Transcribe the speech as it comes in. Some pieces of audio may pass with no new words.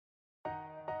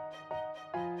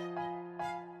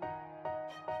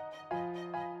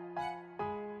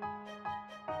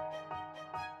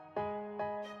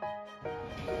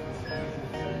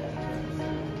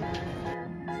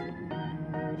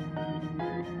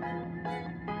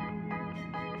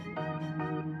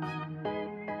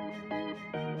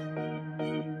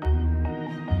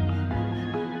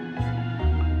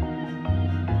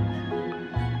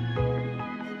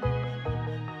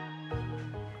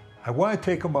I want to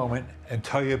take a moment and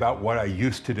tell you about what I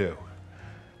used to do.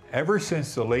 Ever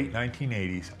since the late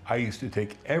 1980s, I used to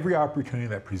take every opportunity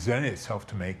that presented itself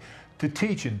to me to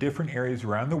teach in different areas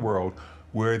around the world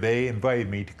where they invited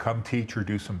me to come teach or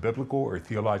do some biblical or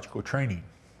theological training.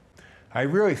 I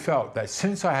really felt that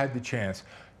since I had the chance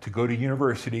to go to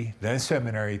university, then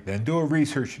seminary, then do a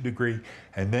research degree,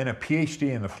 and then a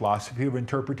PhD in the philosophy of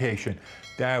interpretation,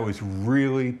 that I was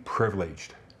really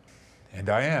privileged. And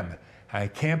I am. I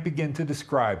can't begin to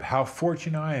describe how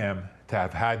fortunate I am to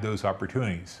have had those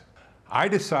opportunities. I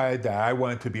decided that I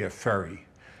wanted to be a ferry,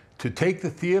 to take the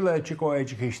theological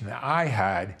education that I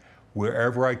had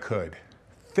wherever I could.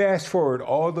 Fast forward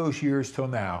all those years till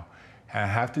now, and I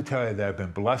have to tell you that I've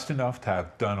been blessed enough to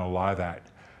have done a lot of that.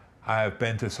 I have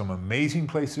been to some amazing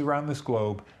places around this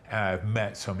globe, and I've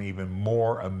met some even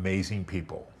more amazing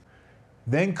people.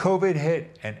 Then COVID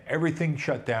hit and everything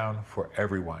shut down for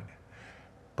everyone.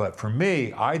 But for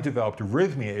me, I developed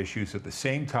arrhythmia issues at the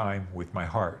same time with my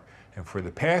heart. And for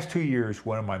the past 2 years,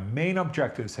 one of my main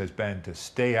objectives has been to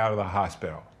stay out of the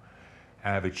hospital.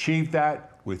 And I've achieved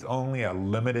that with only a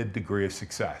limited degree of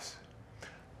success.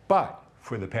 But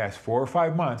for the past 4 or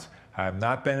 5 months, I have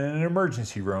not been in an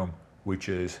emergency room, which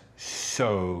is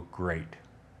so great.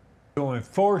 So when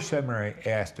Fuller Seminary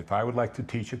asked if I would like to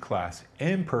teach a class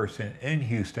in person in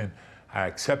Houston, I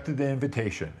accepted the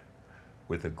invitation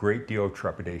with a great deal of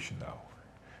trepidation though.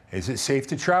 Is it safe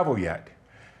to travel yet?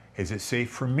 Is it safe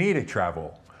for me to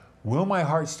travel? Will my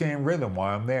heart stay in rhythm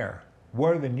while I'm there?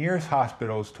 What are the nearest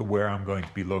hospitals to where I'm going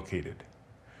to be located?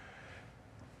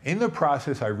 In the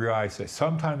process, I realized that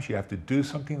sometimes you have to do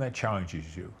something that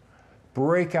challenges you.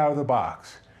 Break out of the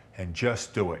box and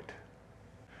just do it.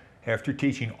 After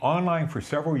teaching online for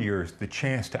several years, the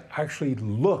chance to actually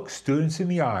look students in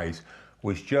the eyes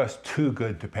was just too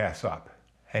good to pass up.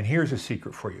 And here's a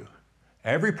secret for you.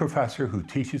 Every professor who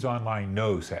teaches online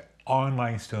knows that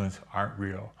online students aren't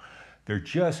real. They're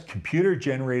just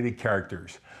computer-generated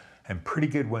characters, and pretty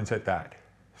good ones at that.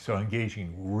 So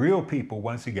engaging real people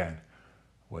once again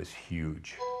was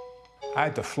huge. I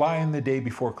had to fly in the day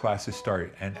before classes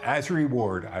started, and as a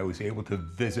reward, I was able to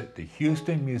visit the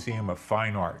Houston Museum of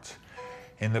Fine Arts.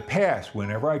 In the past,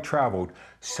 whenever I traveled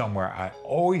somewhere, I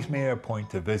always made it a point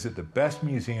to visit the best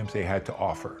museums they had to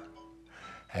offer.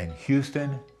 And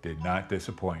Houston did not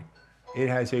disappoint. It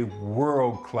has a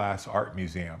world-class art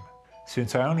museum.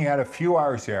 Since I only had a few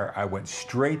hours there, I went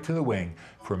straight to the wing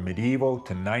for medieval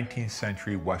to 19th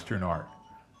century Western art.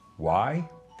 Why?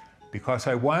 Because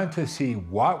I wanted to see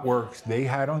what works they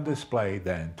had on display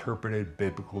that interpreted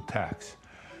biblical texts.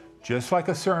 Just like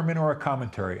a sermon or a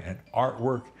commentary, an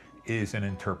artwork is an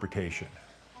interpretation.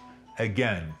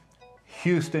 Again,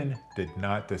 Houston did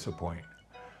not disappoint.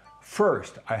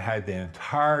 First, I had the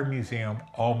entire museum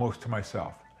almost to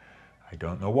myself. I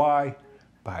don't know why,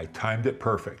 but I timed it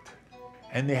perfect.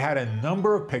 And they had a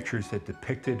number of pictures that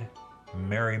depicted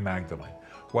Mary Magdalene.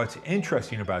 What's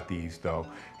interesting about these, though,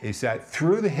 is that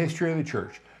through the history of the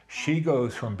church, she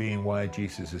goes from being one of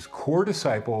Jesus' core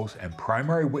disciples and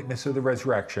primary witness of the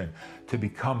resurrection to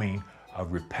becoming a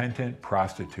repentant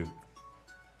prostitute.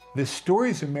 The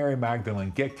stories of Mary Magdalene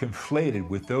get conflated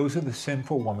with those of the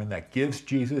sinful woman that gives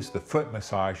Jesus the foot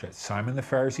massage at Simon the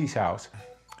Pharisee's house,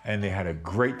 and they had a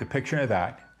great depiction of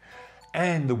that,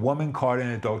 and the woman caught in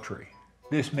adultery.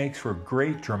 This makes for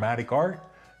great dramatic art,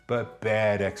 but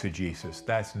bad exegesis.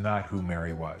 That's not who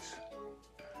Mary was.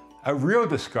 A real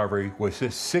discovery was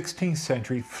this 16th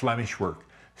century Flemish work,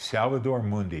 Salvator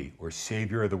Mundi, or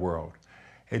Savior of the World.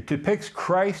 It depicts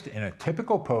Christ in a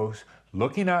typical pose,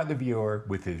 looking at the viewer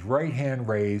with his right hand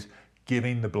raised,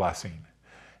 giving the blessing.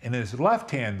 In his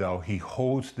left hand, though, he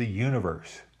holds the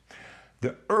universe.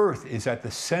 The earth is at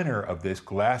the center of this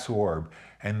glass orb,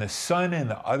 and the sun and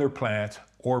the other planets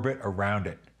orbit around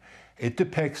it. It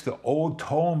depicts the old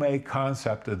Ptolemaic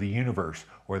concept of the universe,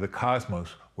 or the cosmos,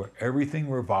 where everything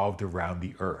revolved around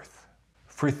the earth.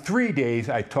 For 3 days,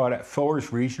 I taught at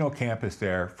Fuller's regional campus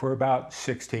there for about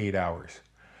 6 to 8 hours.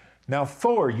 Now,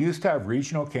 Fuller used to have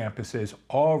regional campuses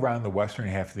all around the western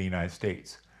half of the United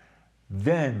States.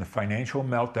 Then the financial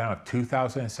meltdown of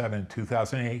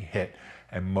 2007-2008 hit,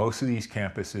 and most of these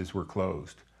campuses were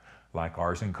closed, like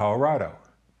ours in Colorado.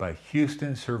 But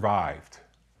Houston survived.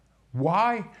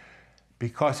 Why?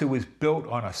 Because it was built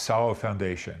on a solid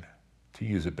foundation, to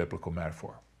use a biblical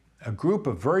metaphor. A group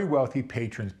of very wealthy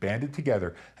patrons banded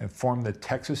together and formed the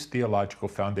Texas Theological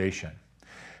Foundation.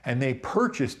 And they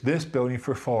purchased this building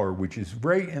for Fuller, which is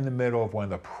right in the middle of one of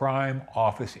the prime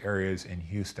office areas in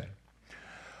Houston.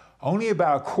 Only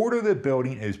about a quarter of the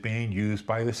building is being used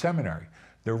by the seminary.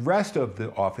 The rest of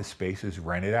the office space is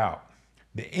rented out.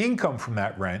 The income from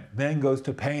that rent then goes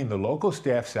to paying the local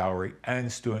staff salary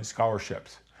and student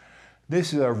scholarships.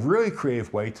 This is a really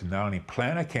creative way to not only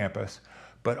plan a campus,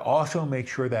 but also make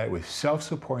sure that it was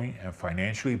self-supporting and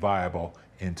financially viable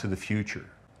into the future.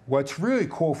 What's really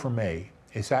cool for me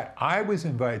is that I was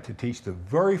invited to teach the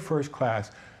very first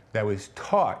class that was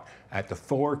taught at the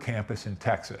Fuller campus in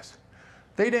Texas.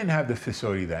 They didn't have the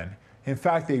facility then. In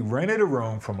fact, they rented a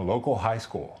room from a local high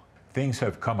school. Things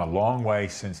have come a long way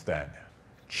since then.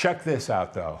 Check this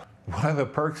out though. One of the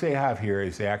perks they have here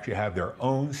is they actually have their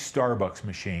own Starbucks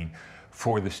machine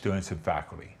for the students and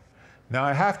faculty. Now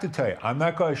I have to tell you, I'm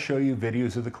not going to show you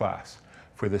videos of the class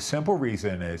for the simple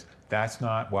reason is that's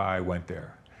not why I went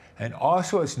there. And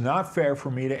also it's not fair for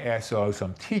me to ask those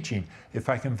I'm teaching if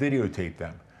I can videotape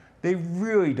them. They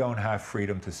really don't have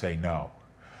freedom to say no.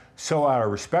 So out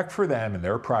of respect for them and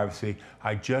their privacy,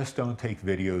 I just don't take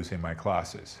videos in my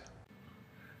classes.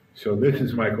 So this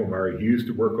is Michael Murray. He used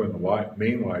to work on the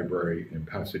main library in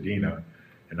Pasadena,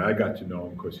 and I got to know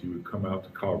him because he would come out to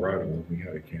Colorado when we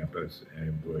had a campus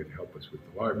and would help us with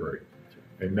the library.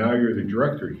 And now you're the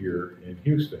director here in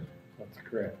Houston. That's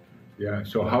correct. Yeah,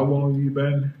 so how long have you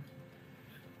been?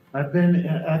 I've been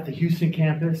at the Houston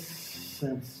campus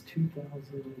since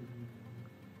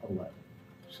 2011.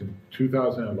 Since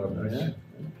 2011. Yeah,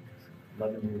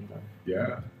 11 years now.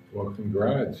 Yeah, well,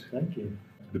 congrats. Thank you.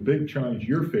 The big challenge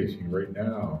you're facing right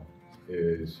now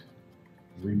is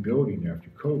rebuilding after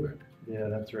COVID. Yeah,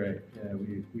 that's right. Yeah,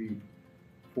 we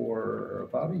for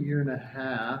about a year and a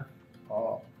half,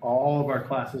 all of our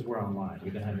classes were online. We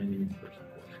didn't have any in-person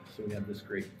courses, so we had this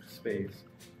great space,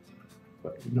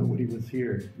 but nobody was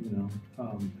here, you know.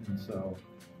 And so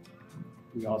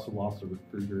we also lost a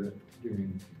recruiter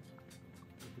during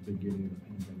the beginning of the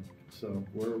pandemic. So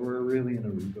we're really in a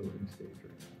rebuilding stage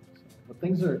right now. So, but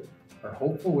things are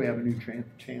hopeful. We have a new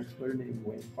chancellor named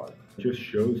Wayne Park. It just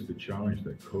shows the challenge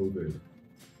that COVID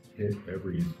hit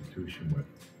every institution with.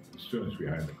 The students we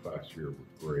had in the class here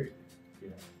were great. Yeah.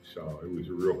 So it was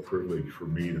a real privilege for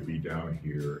me to be down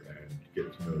here and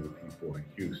get to know the people in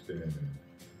Houston and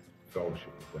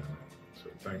fellowship with them.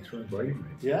 So thanks for inviting me.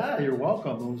 Yeah, you're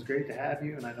welcome. It was great to have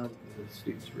you, and I know the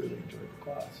students really enjoyed the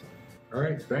class. So. All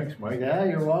right, thanks, Mike. Yeah,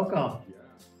 you're welcome. Yeah.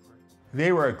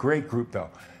 They were a great group though,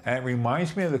 and it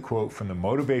reminds me of the quote from the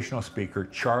motivational speaker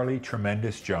Charlie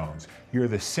Tremendous Jones. You're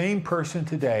the same person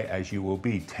today as you will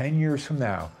be 10 years from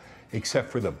now, except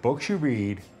for the books you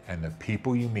read and the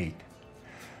people you meet.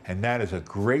 And that is a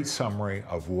great summary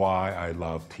of why I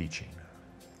love teaching.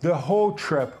 The whole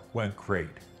trip went great.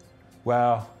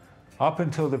 Well, up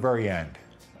until the very end.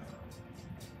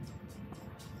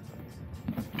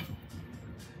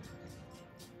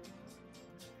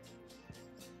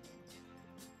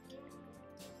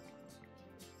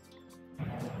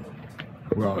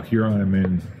 Well, here I am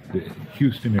in the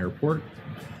Houston airport,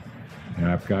 and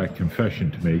I've got a confession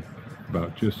to make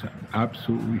about just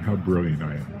absolutely how brilliant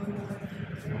I am.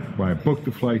 When I booked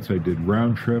the flights, I did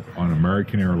round trip on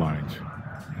American Airlines.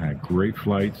 I had great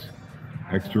flights,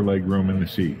 extra leg room in the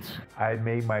seats. I had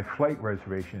made my flight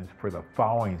reservations for the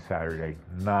following Saturday,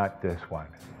 not this one.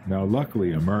 Now,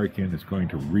 luckily, American is going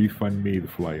to refund me the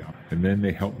flight, and then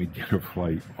they helped me get a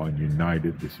flight on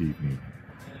United this evening.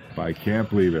 But I can't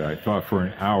believe it. I thought for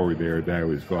an hour there that I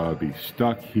was going to be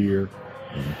stuck here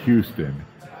in Houston,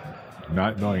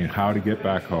 not knowing how to get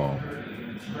back home.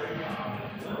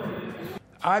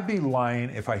 I'd be lying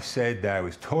if I said that I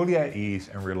was totally at ease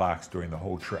and relaxed during the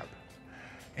whole trip.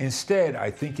 Instead,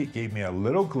 I think it gave me a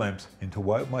little glimpse into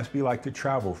what it must be like to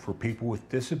travel for people with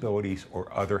disabilities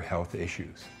or other health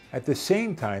issues. At the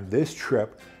same time, this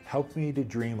trip helped me to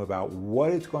dream about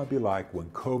what it's going to be like when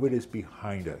COVID is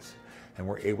behind us and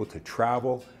we're able to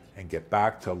travel and get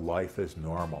back to life as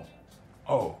normal.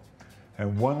 Oh,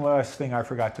 and one last thing I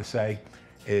forgot to say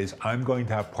is I'm going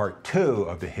to have part 2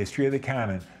 of the History of the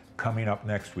Canon coming up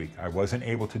next week. I wasn't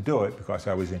able to do it because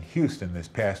I was in Houston this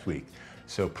past week,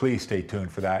 so please stay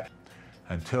tuned for that.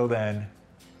 Until then,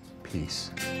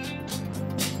 peace.